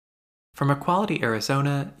From Equality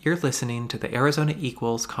Arizona, you're listening to the Arizona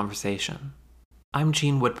Equals Conversation. I'm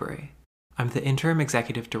Gene Woodbury. I'm the Interim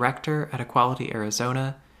Executive Director at Equality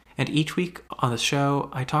Arizona, and each week on the show,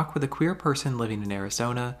 I talk with a queer person living in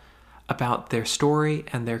Arizona about their story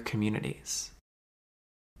and their communities.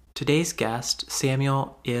 Today's guest,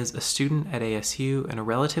 Samuel, is a student at ASU and a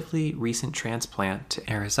relatively recent transplant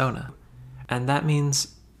to Arizona. And that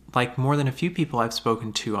means, like more than a few people I've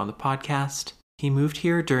spoken to on the podcast, he moved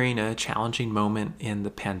here during a challenging moment in the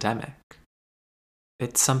pandemic.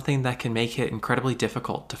 It's something that can make it incredibly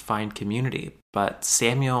difficult to find community, but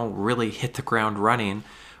Samuel really hit the ground running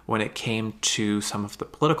when it came to some of the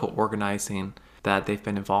political organizing that they've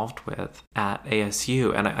been involved with at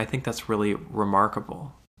ASU, and I think that's really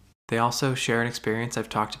remarkable. They also share an experience I've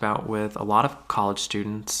talked about with a lot of college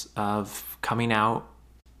students of coming out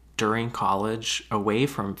during college away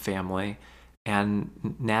from family and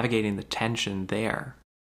navigating the tension there.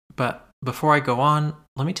 But before I go on,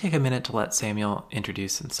 let me take a minute to let Samuel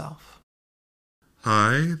introduce himself.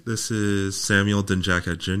 Hi, this is Samuel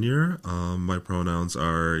Dinjaka Jr. My pronouns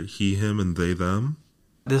are he, him, and they, them.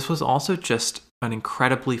 This was also just an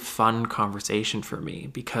incredibly fun conversation for me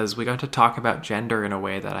because we got to talk about gender in a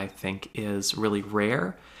way that I think is really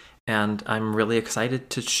rare, and I'm really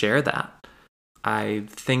excited to share that. I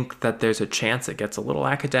think that there's a chance it gets a little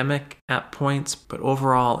academic at points, but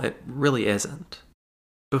overall it really isn't.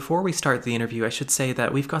 Before we start the interview, I should say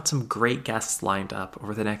that we've got some great guests lined up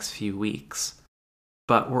over the next few weeks,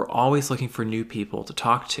 but we're always looking for new people to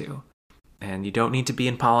talk to. And you don't need to be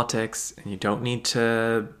in politics, and you don't need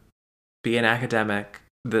to be an academic.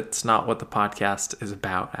 That's not what the podcast is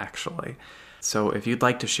about, actually. So if you'd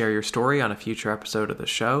like to share your story on a future episode of the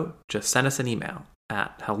show, just send us an email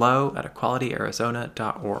at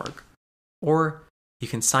hello@equalityarizona.org. Or you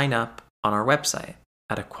can sign up on our website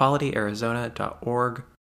at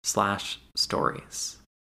equalityarizona.org/stories.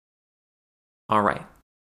 All right,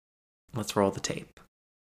 let's roll the tape.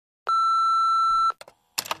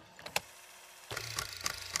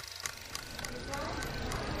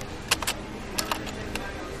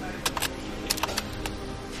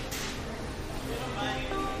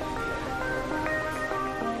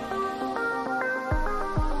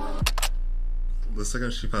 The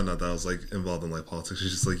second she found out that I was involved in politics,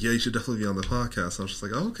 she's just yeah, you should definitely be on the podcast. I was just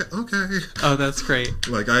okay. Oh, that's great.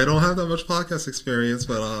 I don't have that much podcast experience,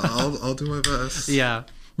 but I'll do my best. Yeah.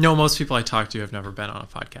 No, most people I talk to have never been on a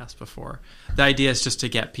podcast before. The idea is just to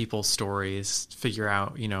get people's stories, figure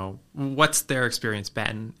out, what's their experience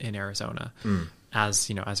been in Arizona as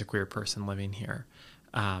a queer person living here.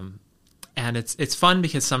 And it's fun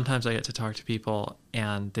because sometimes I get to talk to people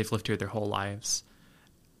and they've lived here their whole lives.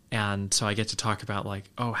 And so I get to talk about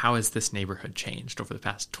how has this neighborhood changed over the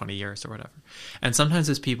past 20 years or whatever. And sometimes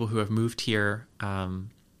it's people who have moved here. A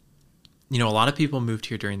lot of people moved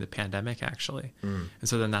here during the pandemic, actually. And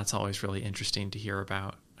so then that's always really interesting to hear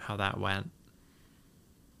about how that went.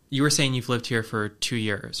 You were saying you've lived here for 2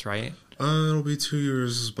 years, right? It'll be 2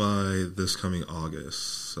 years by this coming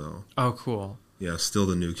August. So. Oh, cool. Yeah, still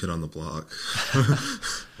the new kid on the block.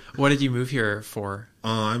 What did you move here for?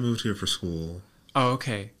 I moved here for school. Oh,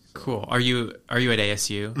 okay. Cool. Are you at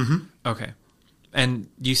ASU? Mm-hmm. Okay. And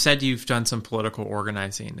you said you've done some political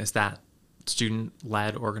organizing. Is that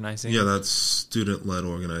student-led organizing? Yeah, that's student-led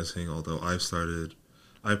organizing, although I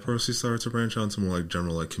personally started to branch out into more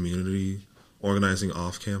general community organizing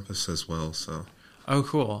off campus as well. So. Oh,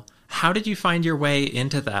 cool. How did you find your way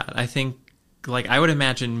into that? I think, I would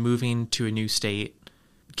imagine moving to a new state,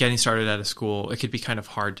 getting started at a school, it could be kind of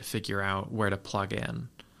hard to figure out where to plug in.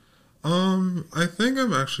 I think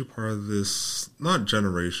I'm actually part of this, not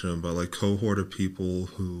generation, but cohort of people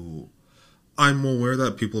who I'm aware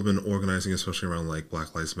that people have been organizing, especially around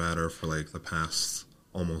Black Lives Matter for the past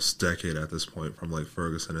almost decade at this point, from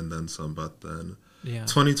Ferguson and then some. But then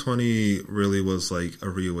 2020 really was a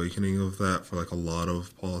reawakening of that for a lot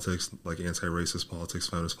of politics, anti-racist politics,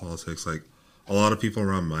 feminist politics. A lot of people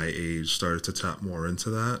around my age started to tap more into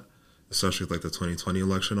that, especially the 2020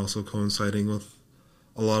 election also coinciding with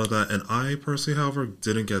a lot of that. And I personally, however,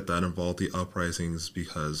 didn't get that involved, the uprisings,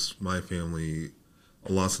 because my family,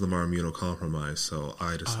 lots of them are immunocompromised, so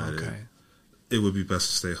I decided it would be best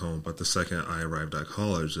to stay home. But the second I arrived at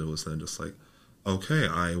college, it was then just okay,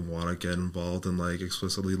 I want to get involved in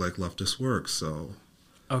explicitly leftist work. So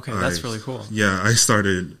that's really cool. Yeah, I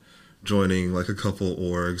started joining a couple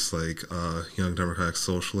orgs Young Democratic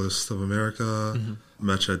Socialists of America,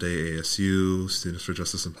 Mecha Day ASU, Students for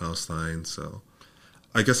Justice in Palestine. So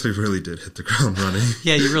I guess I really did hit the ground running.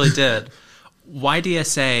 Yeah, you really did.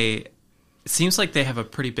 YDSA, it seems like they have a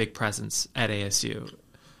pretty big presence at ASU.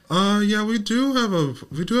 Yeah, we do have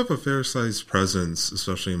a fair sized presence,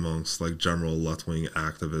 especially amongst like general left wing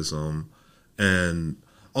activism. And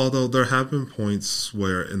although there have been points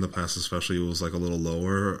where in the past, especially, it was like a little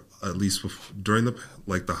lower, at least during the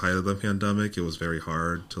height of the pandemic, it was very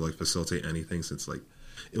hard to like facilitate anything since like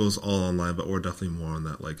it was all online. But we're definitely more on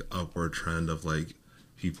that like upward trend of like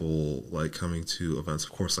people like coming to events.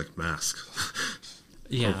 Of course, like masks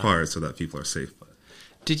required so that people are safe.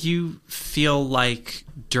 Did you feel like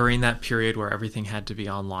during that period where everything had to be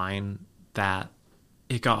online that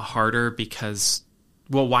it got harder because,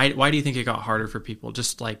 well, why do you think it got harder for people?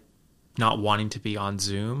 Just like not wanting to be on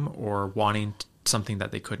Zoom or wanting something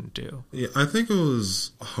that they couldn't do? Yeah, I think it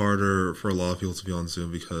was harder for a lot of people to be on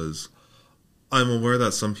Zoom because I'm aware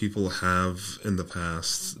that some people have in the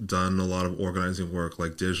past done a lot of organizing work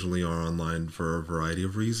like digitally or online for a variety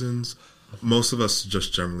of reasons. Most of us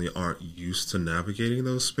just generally aren't used to navigating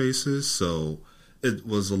those spaces, so it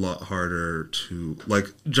was a lot harder to, like,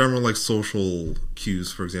 general, like, social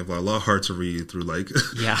cues, for example, are a lot hard to read through, like,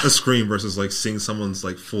 a screen versus, like, seeing someone's,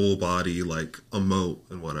 like, full body, like, emote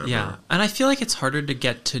and whatever. Yeah, and I feel like it's harder to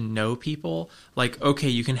get to know people. Like, okay,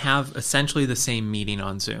 you can have essentially the same meeting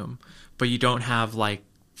on Zoom, but you don't have, like,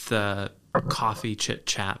 the coffee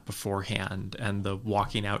chit-chat beforehand and the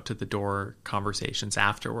walking out to the door conversations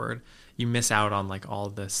afterward. You miss out on like all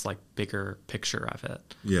this like bigger picture of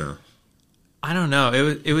it. Yeah. I don't know.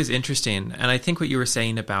 It was interesting. And I think what you were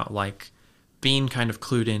saying about like being kind of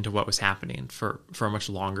clued into what was happening for a much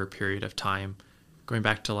longer period of time, going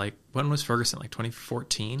back to like, when was Ferguson? Like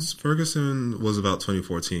 2014? Ferguson was about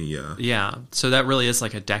 2014. Yeah. Yeah. So that really is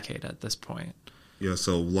like a decade at this point. Yeah,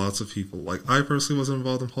 so lots of people, like, I personally wasn't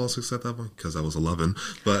involved in politics at that point because I was 11,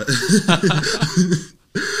 but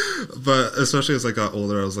but especially as I got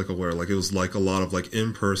older, I was, like, aware, like, it was, like, a lot of, like,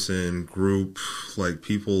 in-person group, like,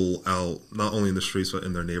 people out, not only in the streets, but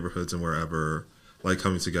in their neighborhoods and wherever, like,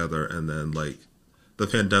 coming together, and then, like, the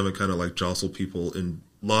pandemic kind of, like, jostled people,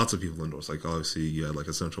 lots of people indoors, like, obviously, you had, like,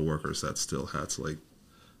 essential workers that still had to, like,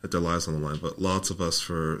 put their lives on the line, but lots of us,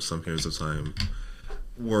 for some periods of time,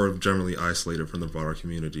 were generally isolated from the broader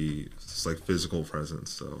community. It's like physical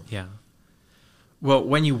presence. So yeah. Well,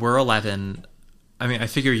 when you were 11, I mean, I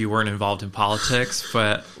figure you weren't involved in politics,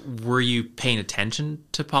 but were you paying attention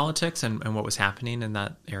to politics and what was happening in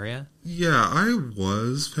that area? Yeah, I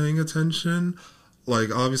was paying attention.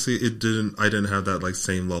 Like, obviously, I didn't have that, like,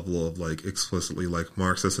 same level of, like, explicitly, like,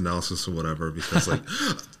 Marxist analysis or whatever, because, like,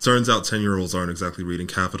 turns out 10-year-olds aren't exactly reading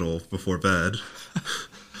Capital before bed.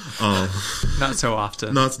 Not so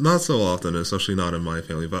often. Not so often, especially not in my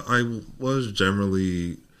family. But I was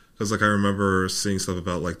generally, because like I remember seeing stuff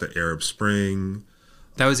about like the Arab Spring.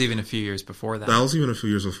 That was even a few years before that. That was even a few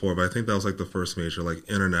years before, but I think that was like the first major like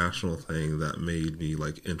international thing that made me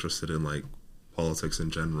like interested in like politics in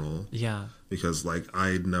general. Yeah. Because like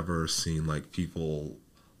I'd never seen like people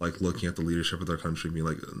like looking at the leadership of their country and being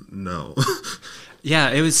like, no. Yeah,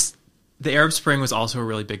 it was. The Arab Spring was also a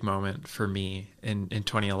really big moment for me in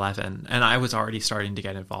 2011. And I was already starting to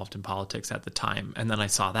get involved in politics at the time. And then I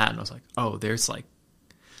saw that and I was like, oh, there's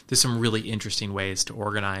some really interesting ways to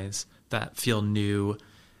organize that feel new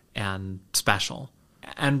and special.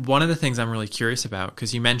 And one of the things I'm really curious about,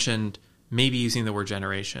 because you mentioned maybe using the word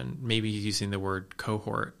generation, maybe using the word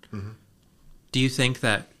cohort. Mm-hmm. Do you think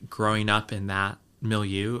that growing up in that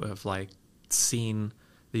milieu of like seeing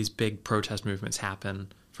these big protest movements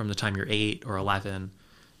happen from the time you're 8 or 11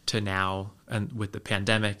 to now, and with the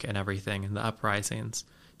pandemic and everything and the uprisings,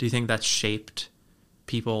 do you think that's shaped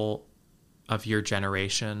people of your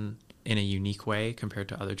generation in a unique way compared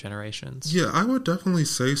to other generations? Yeah, I would definitely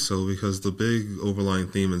say so, because the big overlying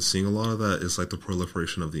theme in seeing a lot of that is like the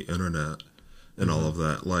proliferation of the internet and all of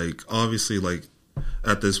that. Like, obviously, like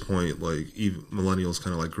at this point, like even millennials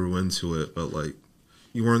kind of like grew into it, but like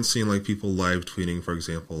you weren't seeing like people live tweeting, for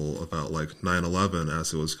example, about like 9/11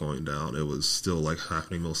 as it was going down. It was still like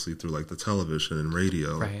happening mostly through like the television and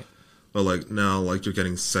radio. Right. But like now, like you're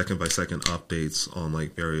getting second by second updates on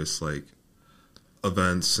like various like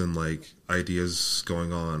events and like ideas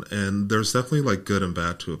going on. And there's definitely like good and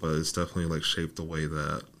bad to it, but it's definitely like shaped the way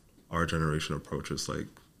that our generation approaches like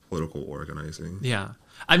political organizing. Yeah.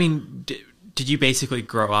 I mean, did you basically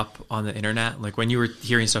grow up on the internet? Like when you were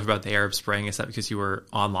hearing stuff about the Arab Spring, is that because you were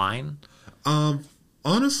online?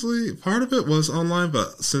 Honestly, part of it was online,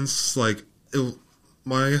 but since like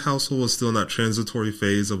my household was still in that transitory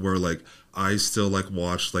phase of where like I still like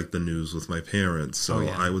watched like the news with my parents, so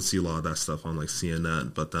I would see a lot of that stuff on like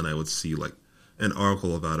CNN, but then I would see like an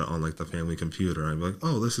article about it on like the family computer, and I'd be like,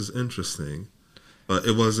 oh, this is interesting. But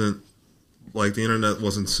it wasn't like the internet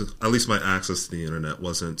wasn't at least my access to the internet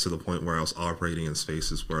wasn't to the point where I was operating in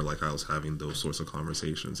spaces where like I was having those sorts of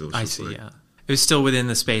conversations. It was just like, yeah. It was still within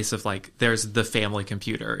the space of like, there's the family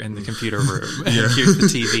computer in the computer room, and here's the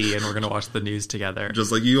TV, and we're going to watch the news together.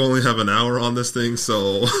 Just like, you only have an hour on this thing,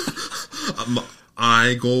 so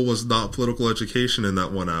my goal was not political education in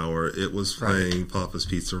that 1 hour. It was playing Papa's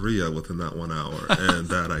Pizzeria within that 1 hour, and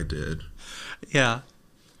that I did. Yeah.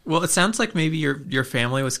 Well, it sounds like maybe your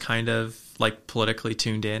family was kind of like politically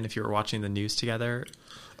tuned in if you were watching the news together.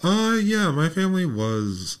 Yeah, my family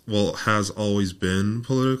has always been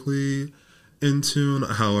politically in tune.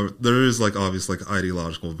 However, there is like obvious like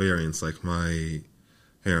ideological variance. Like my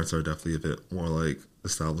parents are definitely a bit more like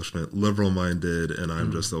establishment liberal minded, and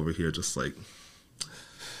I'm just over here just like,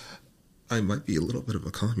 I might be a little bit of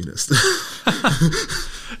a communist.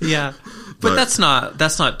 Yeah. But that's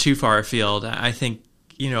not too far afield. I think,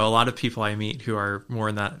 you know, a lot of people I meet who are more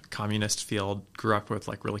in that communist field grew up with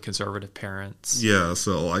like really conservative parents. Yeah,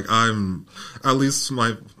 so like at least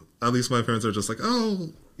my parents are just like, oh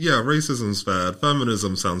yeah, racism's bad,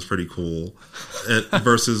 feminism sounds pretty cool, and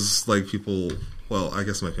versus like people. Well, I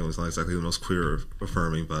guess my family's not exactly the most queer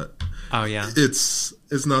affirming, but oh yeah, it's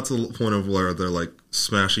not to the point of where they're like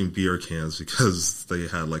smashing beer cans because they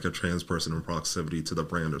had like a trans person in proximity to the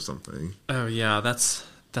brand or something. Oh yeah, that's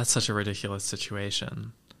such a ridiculous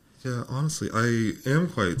situation. Yeah, honestly, I am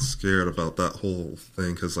quite scared about that whole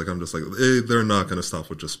thing because, like, I'm just like, they're not going to stop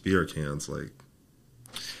with just beer cans, like.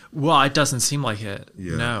 Well, it doesn't seem like it.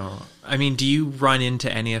 Yeah. No, I mean, do you run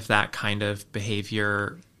into any of that kind of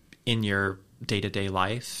behavior in your day-to-day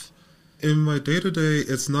life? In my day-to-day,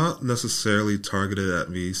 it's not necessarily targeted at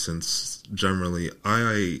me, since generally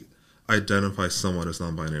I identify somewhat as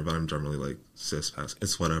non-binary, but I'm generally like cis, pass,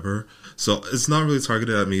 it's whatever. So it's not really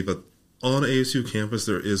targeted at me, but on ASU campus,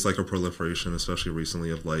 there is like a proliferation, especially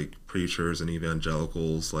recently, of like preachers and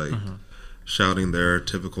evangelicals like shouting their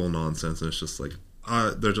typical nonsense, and it's just like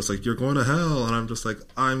they're just like, you're going to hell, and I'm just like,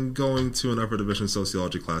 I'm going to an upper division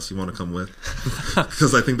sociology class. You want to come with?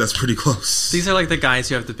 Because I think that's pretty close. These are like the guys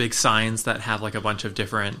who have the big signs that have like a bunch of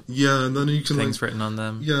different and then you can things like, written on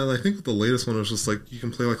them. Yeah, and I think the latest one was just like, you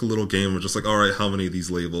can play like a little game of just like, all right, how many of these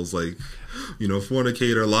labels, like, you know,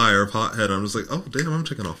 fornicator, liar, pothead. I'm just like, oh damn, I'm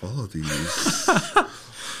checking off all of these.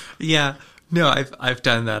 Yeah. No, I've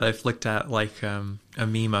done that. I've looked at like a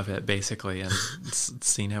meme of it basically and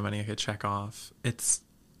seen how many I could check off. It's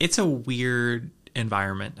a weird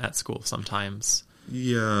environment at school sometimes.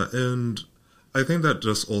 Yeah, and I think that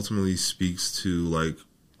just ultimately speaks to like,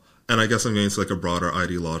 and I guess I'm getting into like a broader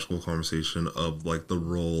ideological conversation of like the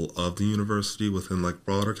role of the university within like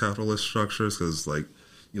broader capitalist structures, because like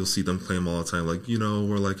you'll see them claim all the time like, you know,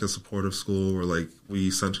 we're like a supportive school, we're like,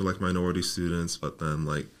 we center like minority students, but then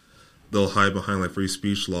like they'll hide behind like free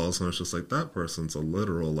speech laws, and it's just like, that person's a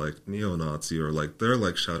literal like neo-Nazi, or like they're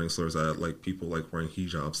like shouting slurs at like people like wearing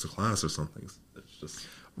hijabs to class or something. It's just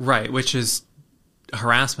right, which is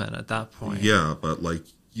harassment at that point. Yeah, but like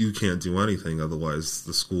you can't do anything, otherwise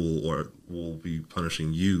the school will be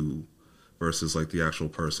punishing you versus like the actual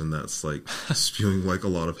person that's like spewing like a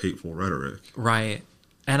lot of hateful rhetoric. Right.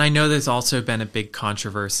 And I know there's also been a big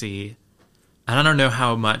controversy, and I don't know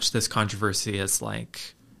how much this controversy is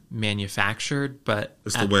like manufactured, but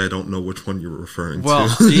it's the way I don't know which one you're referring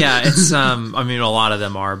to. Yeah, it's I mean, a lot of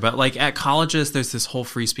them are, but like at colleges there's this whole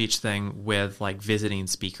free speech thing with like visiting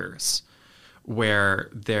speakers, where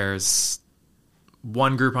there's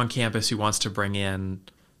one group on campus who wants to bring in,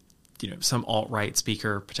 you know, some alt-right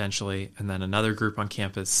speaker potentially, and then another group on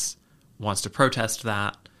campus wants to protest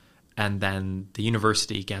that, and then the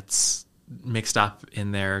university gets mixed up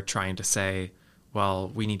in there trying to say,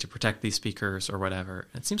 well, we need to protect these speakers or whatever.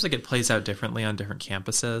 It seems like it plays out differently on different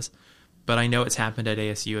campuses, but I know it's happened at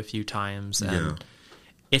ASU a few times. And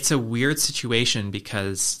it's a weird situation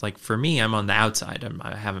because, like, for me, I'm on the outside.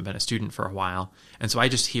 I haven't been a student for a while. And so I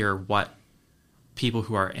just hear what people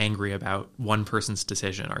who are angry about one person's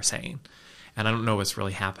decision are saying. And I don't know what's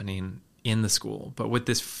really happening in the school. But with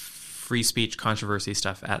this free speech controversy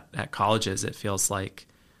stuff at colleges, it feels like,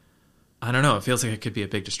 I don't know, it feels like it could be a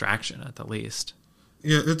big distraction at the least.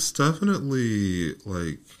 Yeah, it's definitely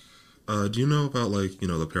like, do you know about like, you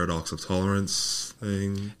know, the paradox of tolerance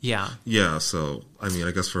thing? Yeah. Yeah, so, I mean,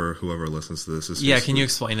 I guess for whoever listens to this, yeah, can you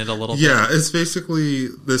explain it a little bit? Yeah, it's basically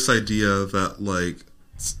this idea that like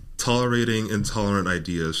tolerating intolerant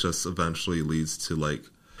ideas just eventually leads to like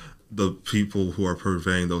the people who are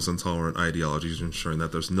purveying those intolerant ideologies ensuring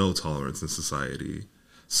that there's no tolerance in society.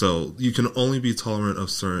 So you can only be tolerant of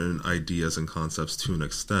certain ideas and concepts to an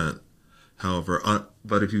extent. However,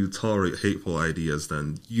 but if you tolerate hateful ideas,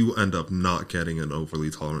 then you end up not getting an overly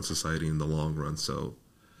tolerant society in the long run. So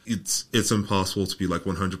it's impossible to be like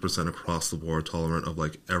 100% across the board tolerant of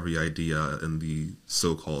like every idea in the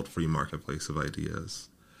so-called free marketplace of ideas.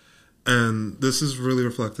 And this is really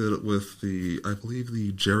reflected with I believe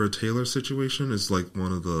the Jared Taylor situation is like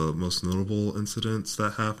one of the most notable incidents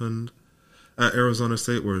that happened at Arizona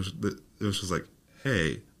State, where it was just like,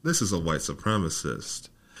 hey, this is a white supremacist.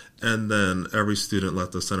 And then every student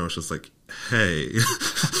left the center was just like, hey.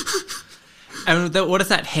 And what does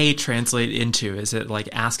that hey translate into? Is it like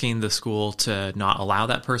asking the school to not allow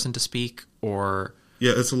that person to speak, or...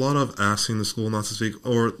 Yeah, it's a lot of asking the school not to speak,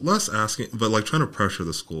 or less asking, but like trying to pressure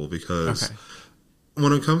the school, because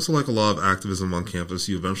when it comes to like a lot of activism on campus,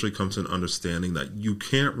 you eventually come to an understanding that you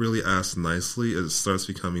can't really ask nicely. It starts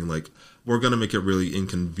becoming like, we're going to make it really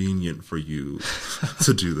inconvenient for you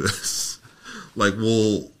to do this.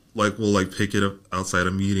 We'll pick it up outside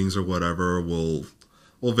of meetings or whatever. We'll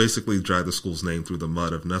basically drag the school's name through the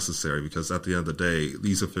mud if necessary, because at the end of the day,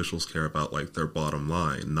 these officials care about like their bottom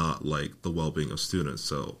line, not like the well-being of students.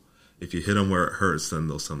 So if you hit them where it hurts, then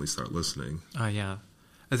they'll suddenly start listening. Oh, yeah.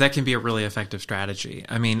 That can be a really effective strategy.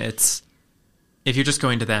 I mean, if you're just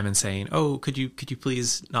going to them and saying, oh, could you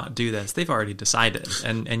please not do this? They've already decided,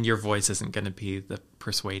 and your voice isn't going to be the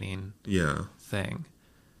persuading thing.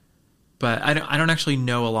 But I don't actually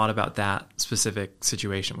know a lot about that specific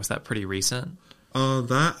situation. Was that pretty recent?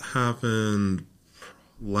 That happened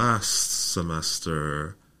last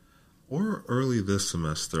semester or early this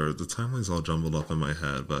semester. The timeline's all jumbled up in my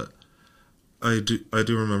head, but I do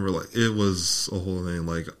remember like it was a whole thing.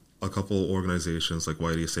 Like a couple organizations like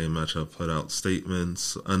YDSA and Mecha put out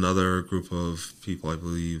statements. Another group of people, I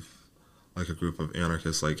believe, like a group of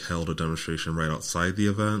anarchists, like held a demonstration right outside the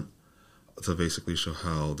event to basically show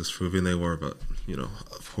how disapproving they were, but you know,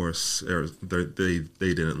 of course, they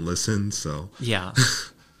didn't listen. So yeah,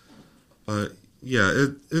 but yeah,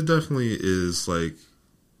 it definitely is like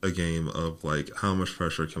a game of like how much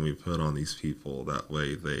pressure can we put on these people that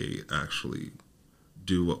way they actually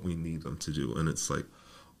do what we need them to do. And it's like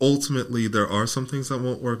ultimately there are some things that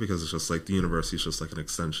won't work because it's just like the university is just like an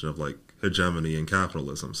extension of like hegemony and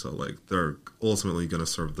capitalism. So like they're ultimately going to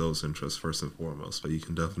serve those interests first and foremost, but you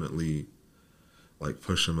can definitely like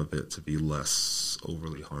push them a bit to be less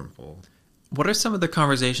overly harmful. What are some of the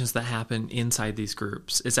conversations that happen inside these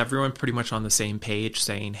groups? Is everyone pretty much on the same page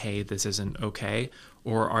saying, hey, this isn't okay?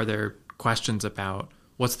 Or are there questions about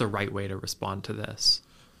what's the right way to respond to this?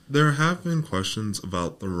 There have been questions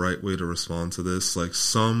about the right way to respond to this. Like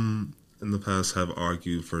some in the past have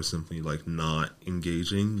argued for simply like not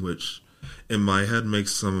engaging, which in my head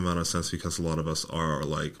makes some amount of sense because a lot of us are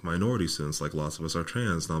like minority students. Like lots of us are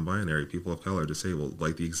trans, non-binary, people of color, disabled,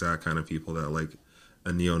 like the exact kind of people that like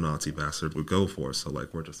a neo-Nazi bastard would go for. So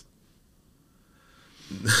like we're just...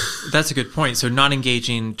 That's a good point. So not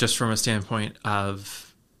engaging just from a standpoint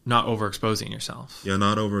of not overexposing yourself. Yeah,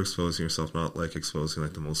 not overexposing yourself, not like exposing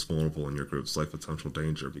like the most vulnerable in your groups, like potential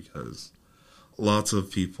danger, because lots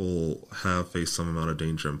of people have faced some amount of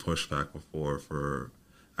danger and pushback before for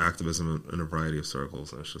activism in a variety of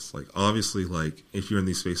circles. And it's just like, obviously, like if you're in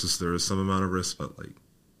these spaces, there is some amount of risk, but like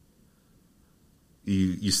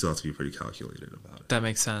you still have to be pretty calculated about it. That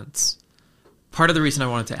makes sense. Part of the reason I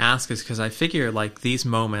wanted to ask is because I figure like these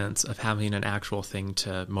moments of having an actual thing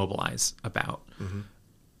to mobilize about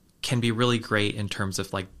can be really great in terms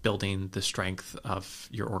of like building the strength of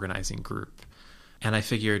your organizing group. And I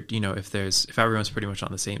figured, you know, if everyone's pretty much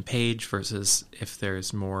on the same page versus if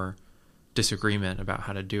there's more disagreement about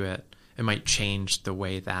how to do it, it might change the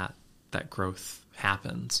way that growth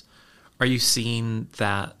happens. Are you seeing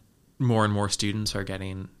that more and more students are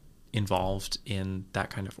getting involved in that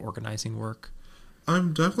kind of organizing work?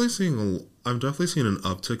 I'm definitely seeing an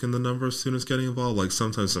uptick in the number of students getting involved. Like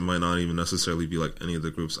sometimes it might not even necessarily be like any of the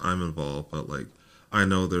groups I'm involved, but like I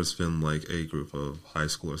know there's been like a group of high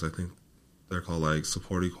schoolers. I think they're called like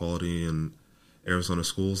Support Equality in Arizona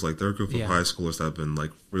Schools. Like they're a group of high schoolers that have been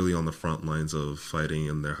like really on the front lines of fighting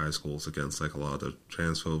in their high schools against like a lot of the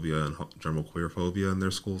transphobia and general queer phobia in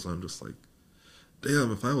their schools. I'm just like,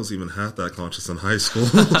 damn, if I was even half that conscious in high school.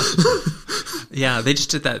 Yeah, they just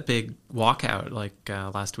did that big walkout like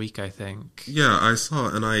last week, I think. Yeah, I saw,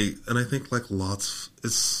 and I think like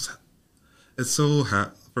it's so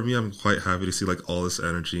for me. I'm quite happy to see like all this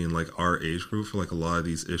energy in like our age group for like a lot of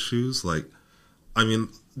these issues. Like, I mean,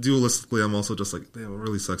 dualistically, I'm also just like, damn, it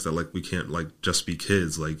really sucks that like we can't like just be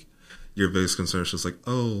kids. Like, your biggest concern is just like,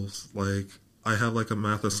 oh, like I have like a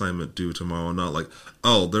math assignment due tomorrow, not like,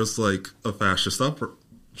 oh, there's like a fascist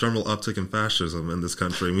general uptick in fascism in this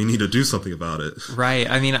country. We need to do something about it. Right.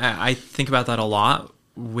 I mean, I think about that a lot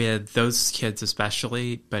with those kids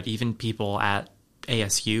especially, but even people at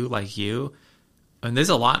ASU like you. And there's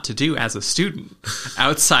a lot to do as a student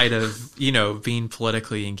outside of, being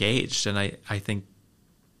politically engaged. And I think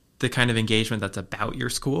the kind of engagement that's about your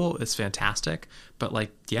school is fantastic. But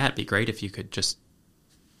it'd be great if you could just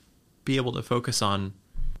be able to focus on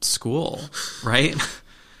school, right?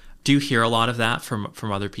 Do you hear a lot of that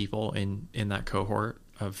from other people in that cohort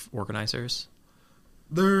of organizers?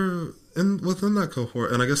 Within that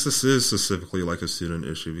cohort, and I guess this is specifically a student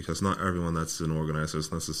issue because not everyone that's an organizer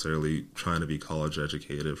is necessarily trying to be college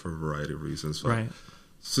educated for a variety of reasons. But right.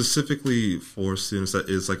 Specifically for students, that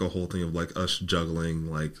is a whole thing of us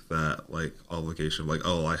juggling that obligation.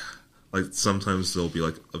 Sometimes there'll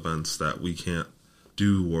be events that we can't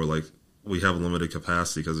do or we have limited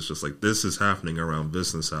capacity because it's just this is happening around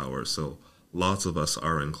business hours. So lots of us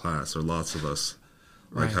are in class or lots of us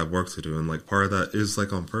right. have work to do. And part of that is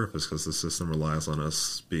on purpose because the system relies on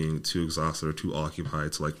us being too exhausted or too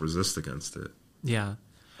occupied to resist against it. Yeah.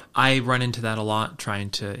 I run into that a lot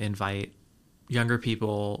trying to invite younger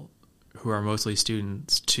people who are mostly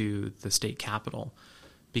students to the state capitol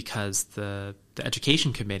because the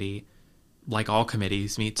education committee, like all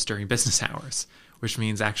committees, meets during business hours, which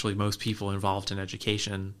means actually most people involved in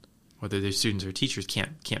education, whether they're students or teachers,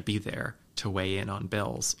 can't be there to weigh in on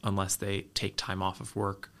bills unless they take time off of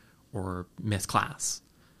work or miss class,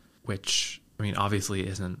 which, obviously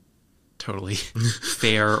isn't totally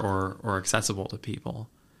fair or accessible to people.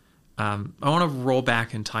 I want to roll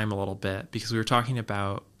back in time a little bit because we were talking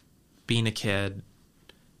about being a kid,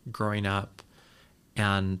 growing up,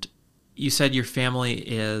 and you said your family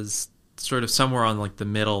is sort of somewhere on the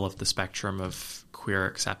middle of the spectrum of queer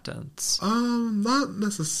acceptance. Not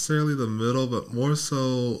necessarily the middle, but more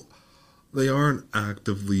so they aren't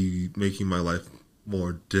actively making my life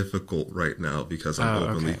more difficult right now because I'm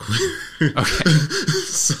openly queer. Okay.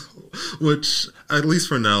 So, which, at least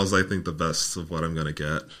for now, is I think the best of what I'm going to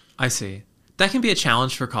get. I see. That can be a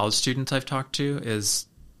challenge for college students I've talked to, is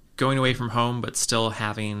going away from home but still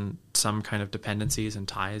having some kind of dependencies and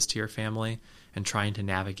ties to your family and trying to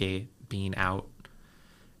navigate being out.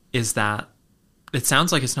 Is that, it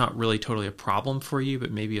sounds like it's not really totally a problem for you,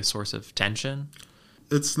 but maybe a source of tension?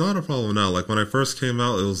 It's not a problem now. When I first came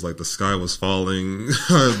out, it was the sky was falling.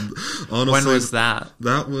 Honestly, when was that?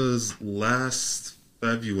 That was last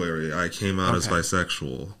February. I came out as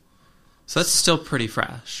bisexual. So that's still pretty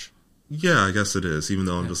fresh. Yeah, I guess it is. Even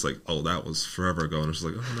though I'm just that was forever ago. And it's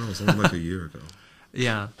just oh no, it was only a year ago.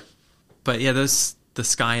 Yeah. But yeah, those the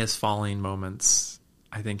sky is falling moments,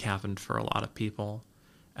 I think, happened for a lot of people.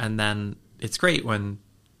 And then it's great when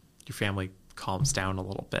your family calms down a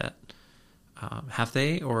little bit. Have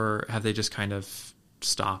they just kind of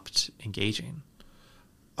stopped engaging?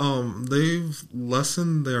 They've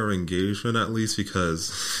lessened their engagement, at least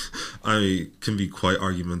because I can be quite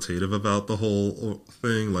argumentative about the whole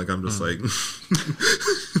thing. I'm just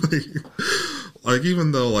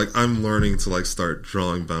even though I'm learning to start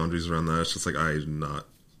drawing boundaries around that, it's just I'm not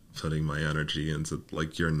putting my energy into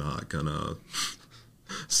you're not gonna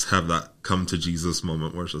have that come to Jesus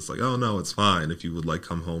moment where it's just oh no, it's fine if you would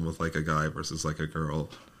come home with a guy versus a girl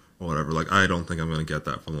or whatever. I don't think I'm gonna get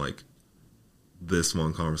that from this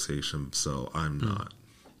one conversation, so I'm not.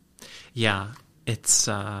 Yeah, it's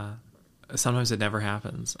sometimes it never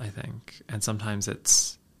happens, I think, and sometimes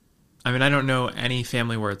it's. I don't know any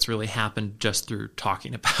family where it's really happened just through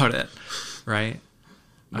talking about it, right?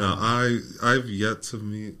 No, I've yet to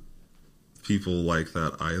meet people like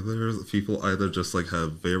that either. People either just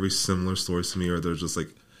have very similar stories to me, or they're just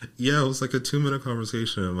yeah, it was a 2-minute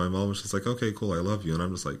conversation, and my mom was just okay, cool, I love you, and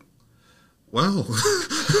I'm just well,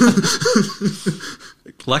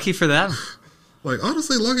 lucky for them.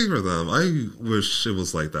 Honestly, lucky for them. I wish it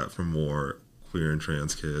was like that for more queer and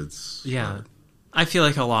trans kids. Yeah. But I feel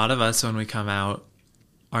like a lot of us, when we come out,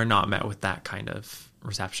 are not met with that kind of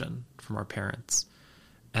reception from our parents.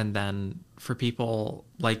 And then for people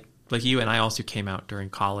like you and I also came out during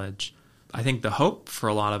college, I think the hope for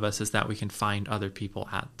a lot of us is that we can find other people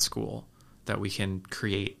at school that we can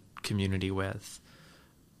create community with.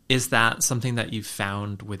 Is that something that you've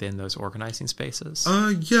found within those organizing spaces?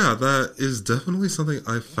 Yeah, that is definitely something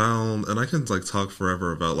I found, and I can talk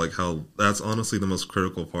forever about how that's honestly the most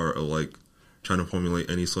critical part of trying to formulate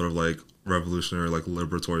any sort of revolutionary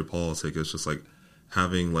liberatory politic. It's just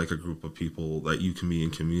having a group of people that you can be in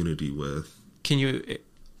community with. Can you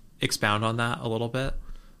expound on that a little bit?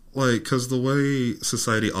 Because the way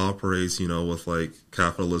society operates, with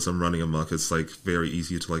capitalism running amok, it's very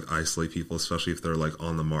easy to isolate people, especially if they're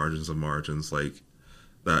on the margins of margins.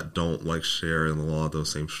 that don't like share in a lot of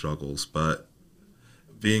those same struggles, but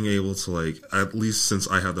being able to like, at least since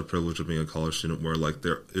I have the privilege of being a college student where like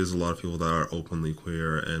there is a lot of people that are openly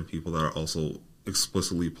queer and people that are also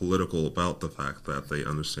explicitly political about the fact that they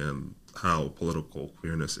understand how political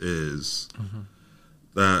queerness is,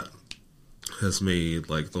 that has made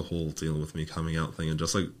like the whole deal with me coming out thing and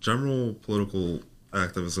just like general political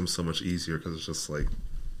activism so much easier, because it's just like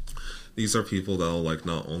these are people that'll like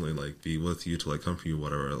not only like be with you to like comfort you,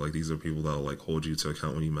 whatever, like these are people that'll like hold you to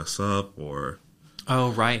account when you mess up, or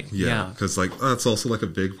oh right, yeah, because like that's also like a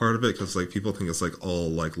big part of it, because like people think it's like all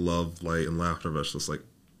like love, light, and laughter, but it's just like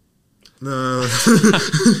no.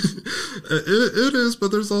 it is,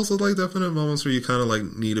 but there's also like definite moments where you kind of like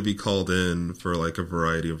need to be called in for like a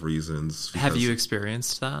variety of reasons. Because, have you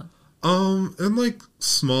experienced that? In like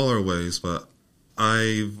smaller ways, but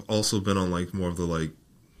I've also been on like more of the like,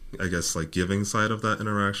 I guess like giving side of that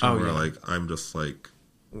interaction, where like I'm just like,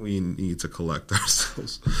 we need to collect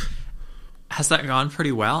ourselves. Has that gone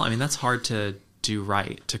pretty well? I mean, that's hard to do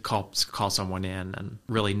right, to call someone in and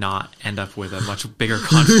really not end up with a much bigger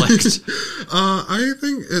conflict. I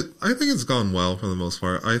think it's gone well for the most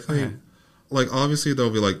part. I think like obviously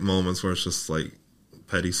there'll be like moments where it's just like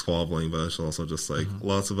petty squabbling, but it's also just like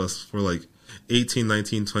lots of us were like 18,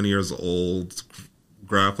 19, 20 years old,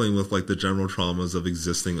 grappling with like the general traumas of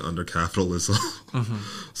existing under capitalism.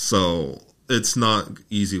 So it's not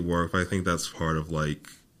easy work, but I think that's part of like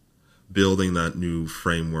building that new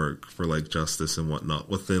framework for like justice and whatnot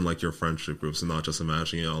within like your friendship groups, and not just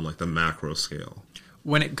imagining it on like the macro scale.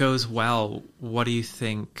 When it goes well, what do you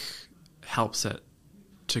think helps it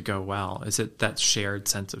to go well? Is it that shared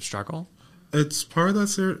sense of struggle? It's part of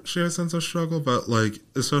that shared sense of struggle, but like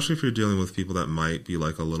especially if you're dealing with people that might be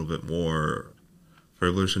like a little bit more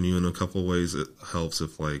privileged than you in a couple of ways, it helps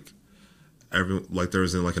if like there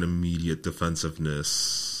isn't like an immediate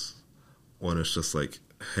defensiveness when it's just like,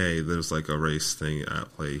 hey, there's like a race thing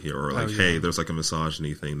at play here, or like, hey, there's like a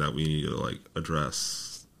misogyny thing that we need to like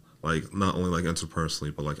address, like not only like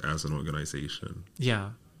interpersonally, but like as an organization. Yeah.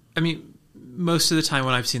 I mean, most of the time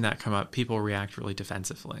when I've seen that come up, people react really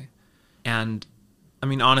defensively. And I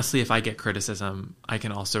mean, honestly, if I get criticism, I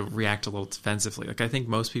can also react a little defensively. Like I think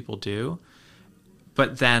most people do.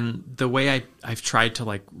 But then the way I've tried to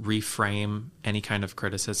like reframe any kind of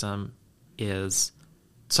criticism is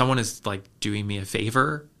someone is like doing me a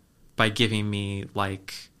favor by giving me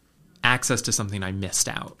like access to something I missed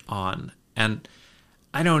out on. And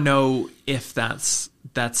I don't know if that's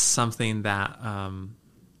something that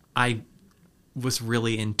I was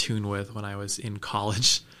really in tune with when I was in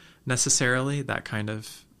college necessarily, that kind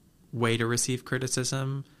of way to receive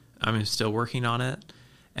criticism. I'm still working on it.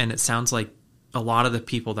 And it sounds like a lot of the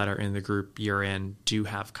people that are in the group you're in do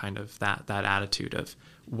have kind of that attitude of,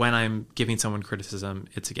 when I'm giving someone criticism,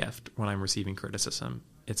 it's a gift. When I'm receiving criticism,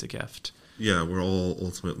 it's a gift. Yeah, we're all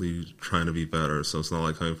ultimately trying to be better. So it's not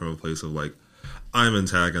like coming from a place of like, I'm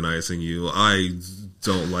antagonizing you, I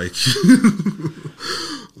don't like you.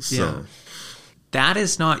 So yeah. That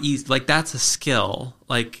is not easy. Like that's a skill.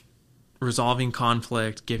 Like resolving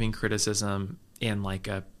conflict, giving criticism in like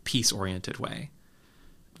a peace-oriented way.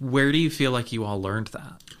 Where do you feel like you all learned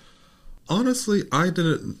that? Honestly, I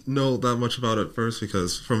didn't know that much about it first,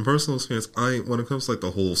 because from personal experience, when it comes to like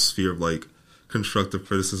the whole sphere of like constructive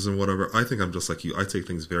criticism, whatever, I think I'm just like you. I take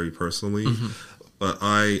things very personally, but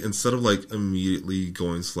instead of like immediately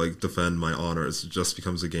going to like defend my honor, it just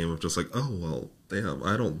becomes a game of just like, oh well, damn,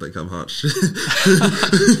 I don't think I'm hot shit.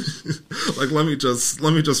 Like let me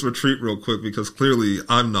just retreat real quick, because clearly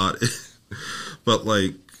I'm not. But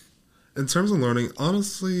like in terms of learning,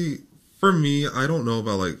 honestly, for me, I don't know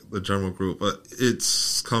about like the general group, but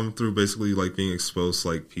it's come through basically like being exposed to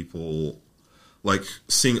like people, like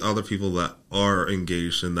seeing other people that are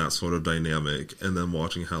engaged in that sort of dynamic, and then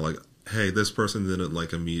watching how like, hey, this person didn't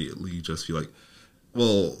like immediately just be like,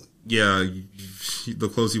 well, yeah, the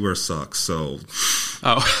clothes you wear suck, so.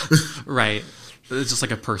 Oh, right. It's just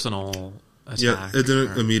like a personal attack. Yeah, it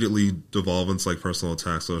didn't immediately devolve into like personal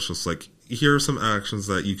attack, so it's just like, here are some actions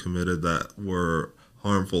that you committed that were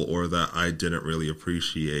harmful or that I didn't really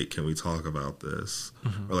appreciate. Can we talk about this?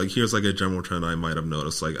 Or like, here's like a general trend I might have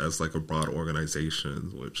noticed like as like a broad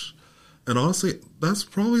organization, and honestly, that's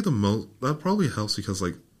probably that probably helps, because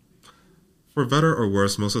like for better or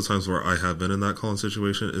worse, most of the times where I have been in that call-in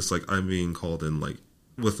situation, it's like I'm being called in like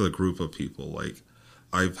with a group of people. Like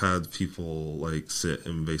I've had people like sit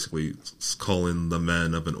and basically call in the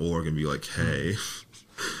men of an org and be like, hey,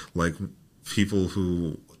 like people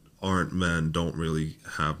who aren't men don't really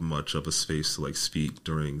have much of a space to like speak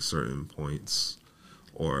during certain points,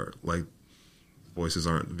 or like voices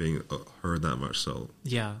aren't being heard that much. So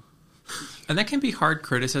yeah. And that can be hard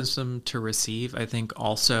criticism to receive. I think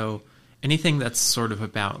also anything that's sort of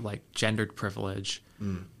about like gendered privilege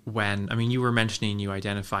when, I mean, you were mentioning you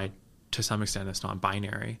identified to some extent as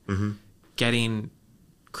non-binary, getting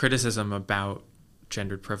criticism about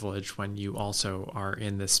gendered privilege when you also are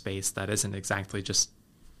in this space that isn't exactly just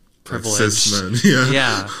privilege. Like cis men,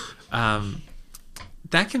 yeah.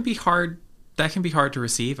 That can be hard. That can be hard to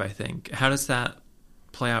receive, I think. How does that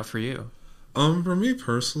play out for you? For me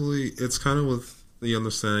personally, it's kind of with the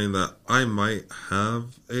understanding that I might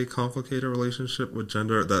have a complicated relationship with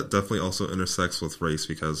gender that definitely also intersects with race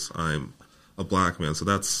because I'm a black man, so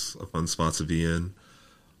that's a fun spot to be in.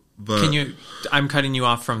 But can you? I'm cutting you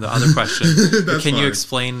off from the other question. Can you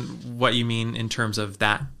explain what you mean in terms of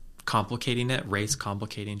that complicating it, race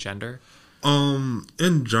complicating gender?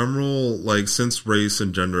 In general, like since race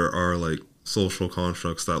and gender are like social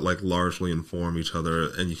constructs that like largely inform each other,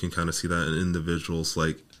 and you can kind of see that in individuals.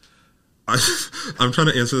 Like, I'm trying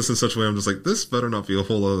to answer this in such a way. I'm just like, this better not be a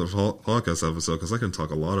whole other podcast episode because I can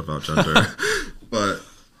talk a lot about gender, but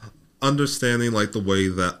understanding like the way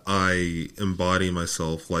that I embody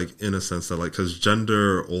myself, like in a sense that like, because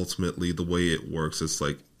gender ultimately the way it works, it's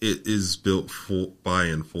like it is built by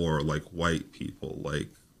and for like white people. Like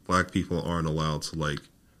black people aren't allowed to like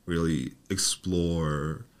really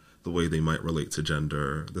explore the way they might relate to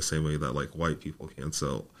gender the same way that like white people can.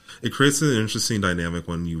 So it creates an interesting dynamic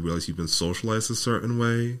when you realize you've been socialized a certain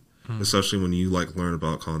way, especially when you like learn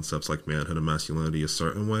about concepts like manhood and masculinity a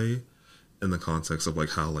certain way in the context of like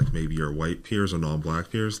how like maybe your white peers or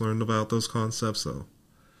non-black peers learned about those concepts. So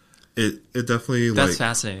it definitely that's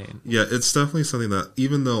fascinating. Yeah, it's definitely something that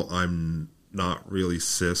even though I'm not really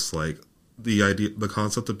cis, like the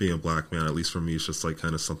concept of being a black man, at least for me, is just like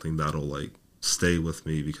kind of something that'll like stay with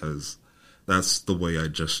me because that's the way I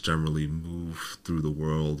just generally move through the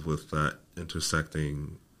world with that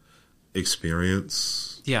intersecting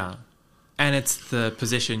experience. Yeah. And it's the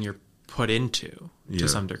position you're put into to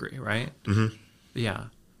some degree, right? Mm-hmm. Yeah.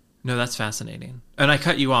 No, that's fascinating. And I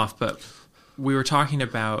cut you off, but we were talking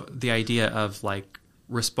about the idea of like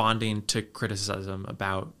responding to criticism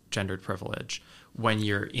about gendered privilege when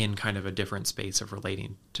you're in kind of a different space of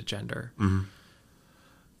relating to gender. Mm-hmm.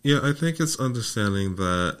 Yeah, I think it's understanding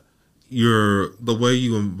that the way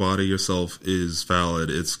you embody yourself is valid.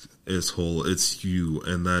 It's whole. It's you,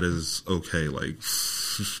 and that is okay. Like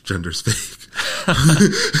gender's fake.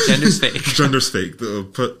 Gender's fake. Gender's fake.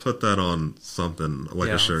 Put that on something like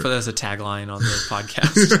a shirt. Put that as a tagline on the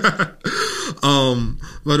podcast.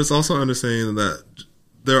 But it's also understanding that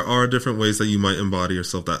there are different ways that you might embody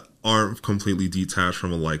yourself that aren't completely detached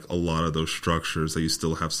from like a lot of those structures that you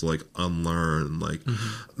still have to like unlearn. Like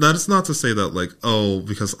that is not to say that like, oh,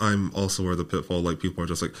 because I'm also aware of the pitfall, like people are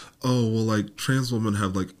just like, oh, well, like trans women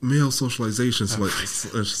have like male socialization. So like, it's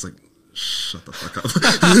just like, shut the fuck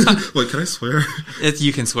up. Wait, can I swear?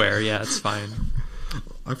 You can swear. Yeah, it's fine.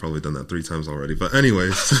 I've probably done that 3 times already. But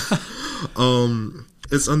anyways,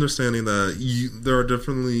 it's understanding that there are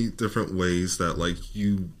definitely different ways that like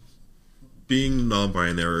you being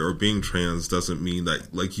non-binary or being trans doesn't mean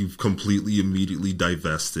that like you've completely immediately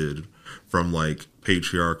divested from like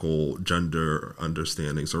patriarchal gender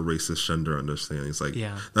understandings or racist gender understandings. Like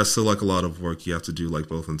that's still like a lot of work you have to do, like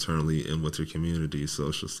both internally and with your community. So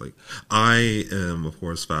it's just like I am of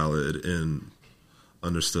course valid and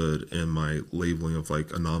understood in my labeling of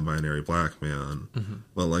like a non-binary black man,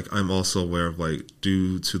 but like I'm also aware of like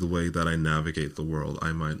due to the way that I navigate the world,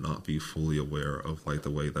 I might not be fully aware of like the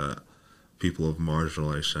way that people of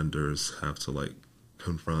marginalized genders have to like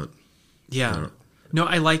confront. No,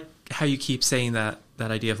 I like how you keep saying that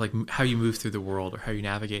idea of like how you move through the world or how you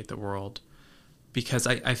navigate the world, because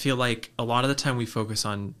I feel like a lot of the time we focus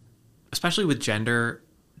on, especially with gender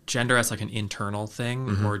as like an internal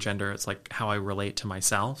thing, or gender as like how I relate to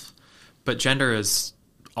myself, but gender is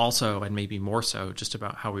also, and maybe more so, just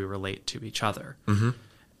about how we relate to each other.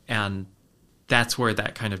 And that's where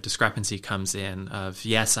that kind of discrepancy comes in of,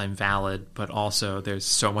 yes, I'm valid, but also there's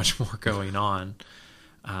so much more going on.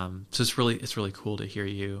 So it's really cool to hear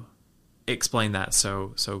you explain that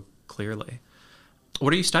so clearly.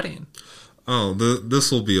 What are you studying? Oh,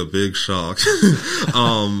 this will be a big shock.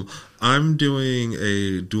 I'm doing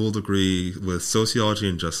a dual degree with sociology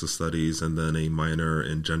and justice studies and then a minor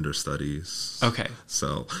in gender studies. Okay.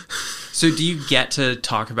 So do you get to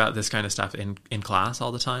talk about this kind of stuff in class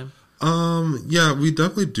all the time? Yeah, we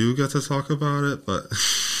definitely do get to talk about it, but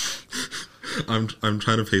I'm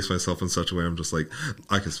trying to pace myself in such a way I'm just like,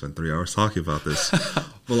 I could spend 3 hours talking about this.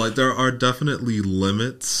 But like there are definitely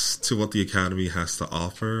limits to what the academy has to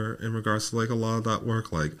offer in regards to like a lot of that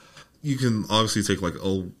work. Like you can obviously take like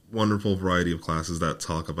a wonderful variety of classes that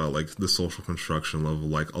talk about like the social construction level,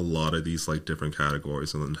 like a lot of these like different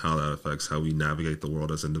categories, and then how that affects how we navigate the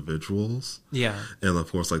world as individuals. Yeah. And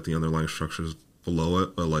of course, like the underlying structures below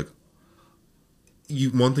it. But like,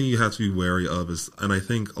 one thing you have to be wary of is, and I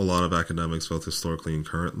think a lot of academics, both historically and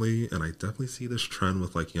currently, and I definitely see this trend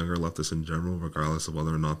with like younger leftists in general, regardless of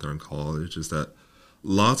whether or not they're in college, is that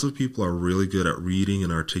lots of people are really good at reading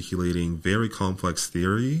and articulating very complex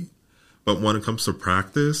theory, but when it comes to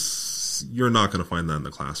practice, you're not going to find that in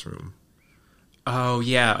the classroom. Oh,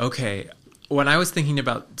 yeah, okay. When I was thinking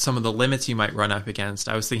about some of the limits you might run up against,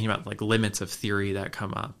 I was thinking about like limits of theory that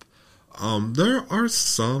come up. There are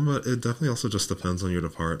some, but it definitely also just depends on your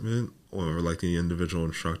department or like the individual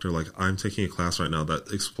instructor. Like I'm taking a class right now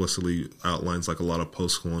that explicitly outlines like a lot of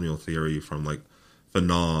post-colonial theory from like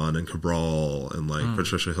Fanon and Cabral and like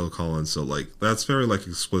Patricia Hill Collins. So like that's very like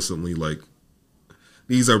explicitly like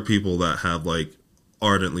these are people that have like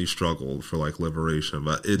ardently struggled for like liberation,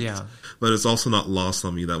 but it's also not lost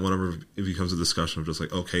on me that whenever it becomes a discussion of just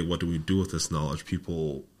like, okay, what do we do with this knowledge,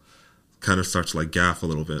 people kind of start to like gaff a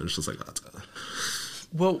little bit. It's just like, that's it.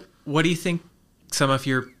 Well, what do you think some of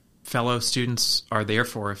your fellow students are there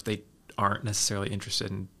for if they aren't necessarily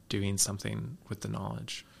interested in doing something with the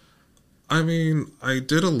knowledge? I mean, I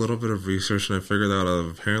did a little bit of research and I figured out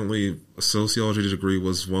apparently a sociology degree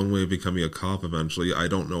was one way of becoming a cop eventually. I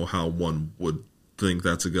don't know how one would think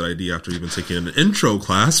that's a good idea after even taking an intro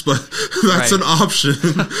class, but that's an option.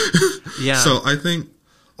 Yeah. So I think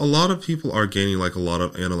a lot of people are gaining like a lot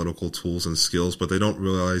of analytical tools and skills, but they don't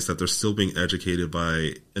realize that they're still being educated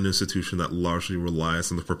by an institution that largely relies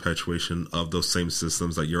on the perpetuation of those same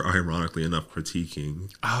systems that you're ironically enough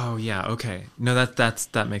critiquing. Oh, yeah. Okay. No,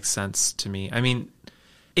 that makes sense to me. I mean,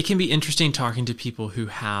 it can be interesting talking to people who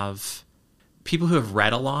have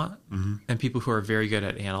read a lot and people who are very good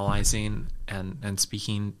at analyzing and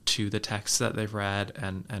speaking to the texts that they've read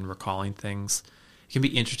and recalling things. It can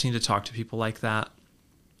be interesting to talk to people like that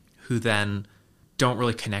who then don't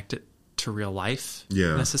really connect it to real life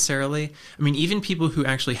necessarily. I mean, even people who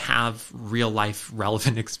actually have real life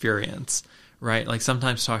relevant experience, right? Like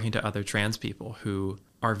sometimes talking to other trans people who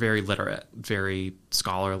are very literate, very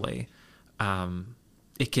scholarly,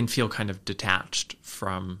 it can feel kind of detached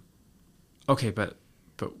from, okay, but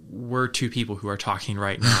we're two people who are talking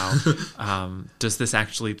right now. Does this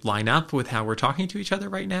actually line up with how we're talking to each other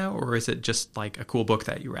right now? Or is it just like a cool book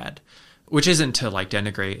that you read? Which isn't to like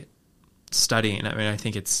denigrate studying. I mean, I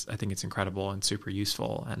think it's incredible and super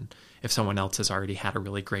useful. And if someone else has already had a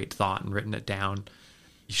really great thought and written it down,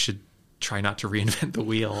 you should try not to reinvent the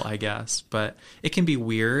wheel, I guess. But it can be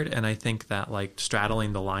weird. And I think that like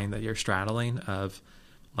straddling the line that you're straddling of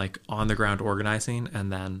like on the ground organizing and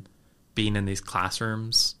then being in these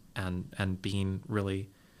classrooms and being really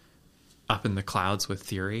up in the clouds with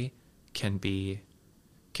theory can be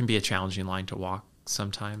a challenging line to walk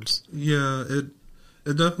sometimes. Yeah,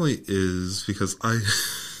 it definitely is, because I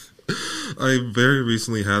very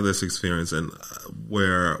recently had this experience, and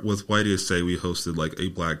where with White ESA we hosted like a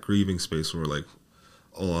Black grieving space where like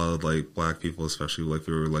a lot of like Black people, especially like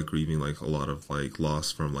we were like grieving like a lot of like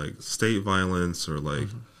loss from like state violence or like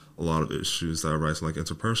a lot of issues that arise in like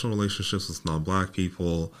interpersonal relationships with non-Black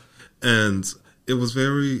people. And it was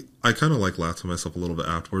I kind of like laughed to myself a little bit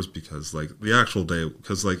afterwards, because like the actual day,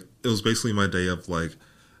 because like it was basically my day of like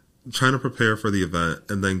trying to prepare for the event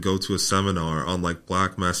and then go to a seminar on like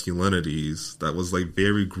Black masculinities that was like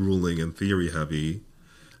very grueling and theory heavy,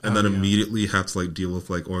 and then immediately have to like deal with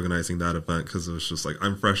like organizing that event, because it was just like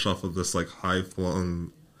I'm fresh off of this like high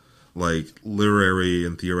flung like literary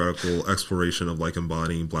and theoretical exploration of like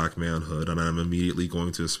embodying Black manhood, and I'm immediately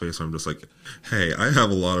going to a space where I'm just like, hey, I have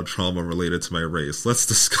a lot of trauma related to my race, let's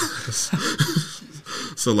discuss.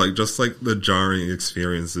 So like just like the jarring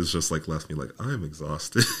experiences just like left me like I'm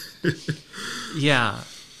exhausted. Yeah,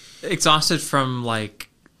 exhausted from like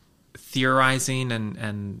theorizing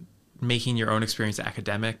and making your own experience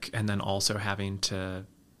academic, and then also having to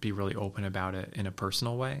be really open about it in a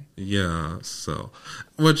personal way. Yeah. So,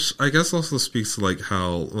 which I guess also speaks to like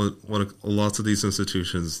how when lots of these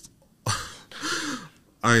institutions,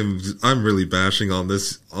 I'm really bashing on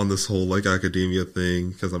this whole like academia thing,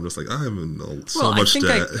 because I'm just like I'm in so much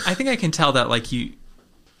debt. I think I can tell that like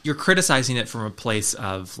you're criticizing it from a place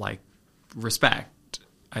of like respect,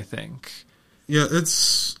 I think. Yeah,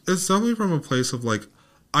 it's definitely from a place of like,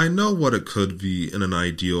 I know what it could be in an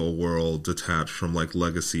ideal world, detached from like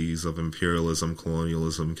legacies of imperialism,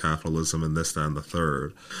 colonialism, capitalism, and this, that, and the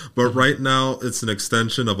third. But right now, it's an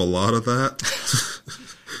extension of a lot of that.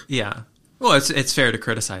 Yeah. Well, it's fair to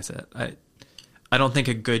criticize it. I don't think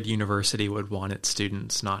a good university would want its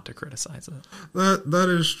students not to criticize it. That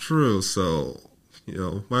is true. So,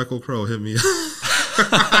 Michael Crow, hit me.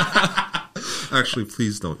 Actually,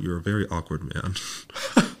 please don't. You're a very awkward man.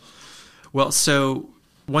 Well, so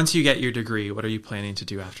once you get your degree, what are you planning to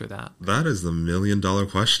do after that? That is the $1 million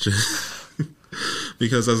question.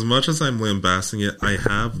 Because as much as I'm lambasting it, I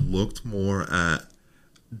have looked more at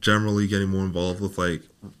generally getting more involved with like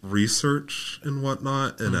research and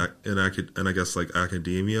whatnot, and I guess like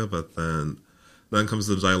academia. But then comes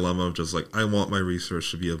the dilemma of just like I want my research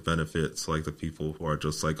to be of benefit to like the people who are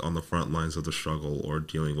just like on the front lines of the struggle or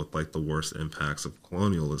dealing with like the worst impacts of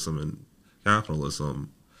colonialism and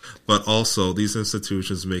capitalism. But also, these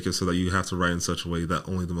institutions make it so that you have to write in such a way that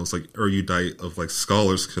only the most like erudite of like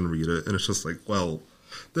scholars can read it, and it's just like, well,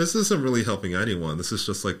 this isn't really helping anyone. This is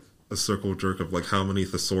just like a circle jerk of like how many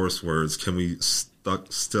thesaurus words can we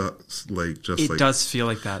It does feel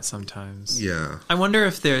like that sometimes. Yeah, I wonder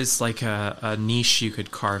if there's like a niche you could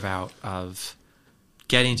carve out of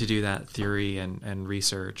getting to do that theory and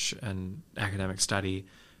research and academic study,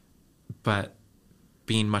 but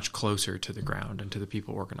being much closer to the ground and to the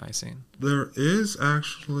people organizing. There is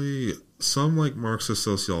actually some like Marxist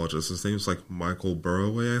sociologists. His name's like Michael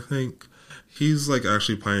Burroway, I think. He's like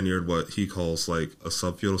actually pioneered what he calls like a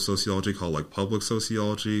subfield of sociology called like public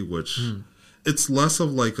sociology, which it's less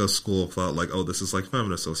of like a school of thought like, oh, this is like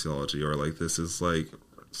feminist sociology or like this is like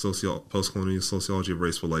post-colonial sociology of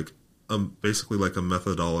race, but like basically like a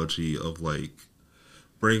methodology of like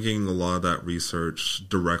bringing a lot of that research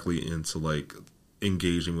directly into like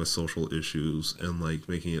engaging with social issues and like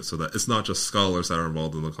making it so that it's not just scholars that are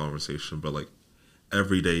involved in the conversation, but like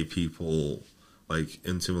everyday people like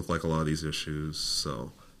in tune with like a lot of these issues.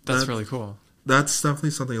 So that's really cool. That's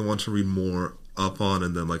definitely something I want to read more up on,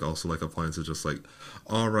 and then like also like applying to just like,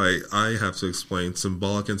 all right, I have to explain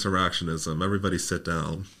symbolic interactionism. Everybody sit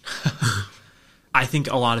down. I think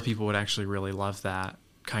a lot of people would actually really love that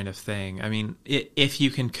kind of thing. I mean, if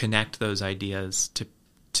you can connect those ideas to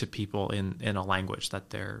people in a language that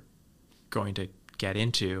they're going to get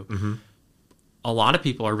into, a lot of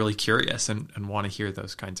people are really curious and want to hear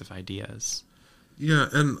those kinds of ideas. Yeah,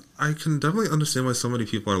 and I can definitely understand why so many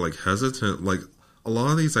people are like hesitant. Like a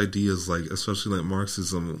lot of these ideas, like especially like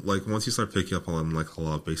Marxism, like once you start picking up on like a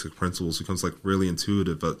lot of basic principles, it becomes like really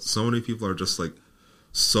intuitive. But so many people are just like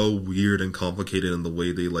so weird and complicated in the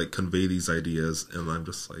way they like convey these ideas, and I'm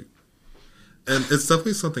just like, and it's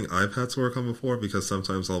definitely something I've had to work on before, because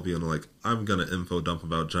sometimes I'll be in like, I'm gonna info dump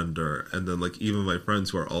about gender, and then like even my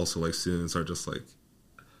friends who are also like students are just like,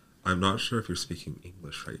 I'm not sure if you're speaking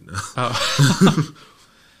English right now. Oh.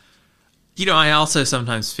 I also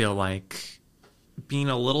sometimes feel like being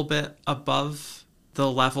a little bit above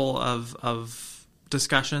the level of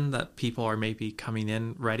discussion that people are maybe coming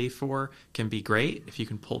in ready for can be great if you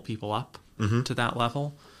can pull people up to that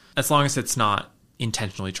level, as long as it's not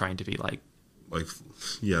intentionally trying to be like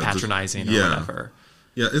patronizing or whatever.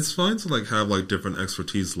 Yeah, it's fine to like have like different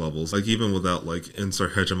expertise levels, like even without like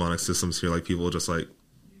insert hegemonic systems here. Like people just like,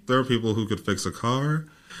 there are people who could fix a car.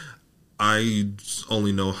 I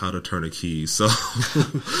only know how to turn a key, so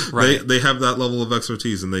right. they have that level of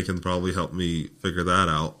expertise, and they can probably help me figure that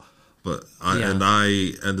out. But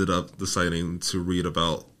I ended up deciding to read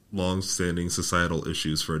about long-standing societal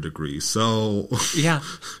issues for a degree. So yeah,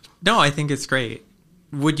 no, I think it's great.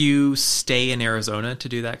 Would you stay in Arizona to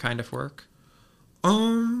do that kind of work?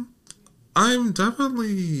 I'm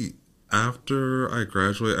definitely, after I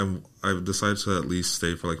graduate, I've decided to at least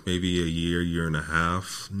stay for like maybe a year and a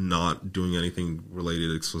half, not doing anything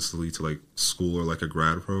related explicitly to like school or like a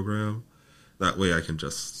grad program. That way I can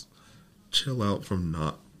just chill out from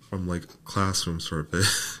like classrooms for a bit.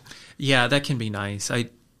 Yeah, that can be nice. I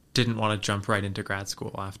didn't want to jump right into grad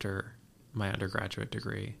school after my undergraduate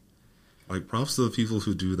degree. Like, props to the people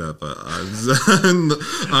who do that, but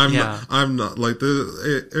I'm not like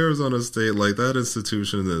the Arizona State, like that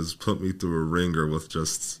institution has put me through a ringer with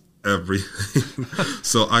just everything.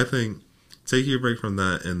 So I think taking a break from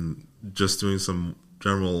that and just doing some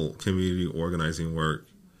general community organizing work,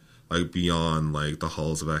 like beyond like the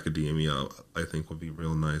halls of academia, I think would be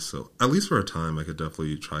real nice. So at least for a time, I could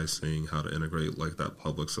definitely try seeing how to integrate like that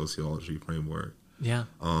public sociology framework. Yeah.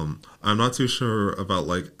 I'm not too sure about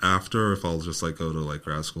like after, if I'll just like go to like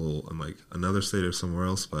grad school in like another state or somewhere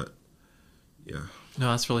else, but yeah.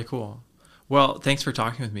 No, that's really cool. Well, thanks for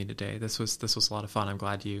talking with me today. This was a lot of fun. I'm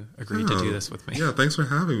glad you agreed to do this with me. Yeah, thanks for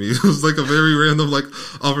having me. It was like a very random like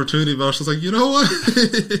opportunity, but I was just like, you know what?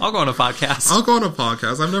 I'll go on a podcast.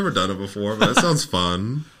 I've never done it before, but it sounds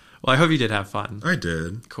fun. Well, I hope you did have fun. I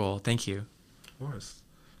did. Cool. Thank you. Of course.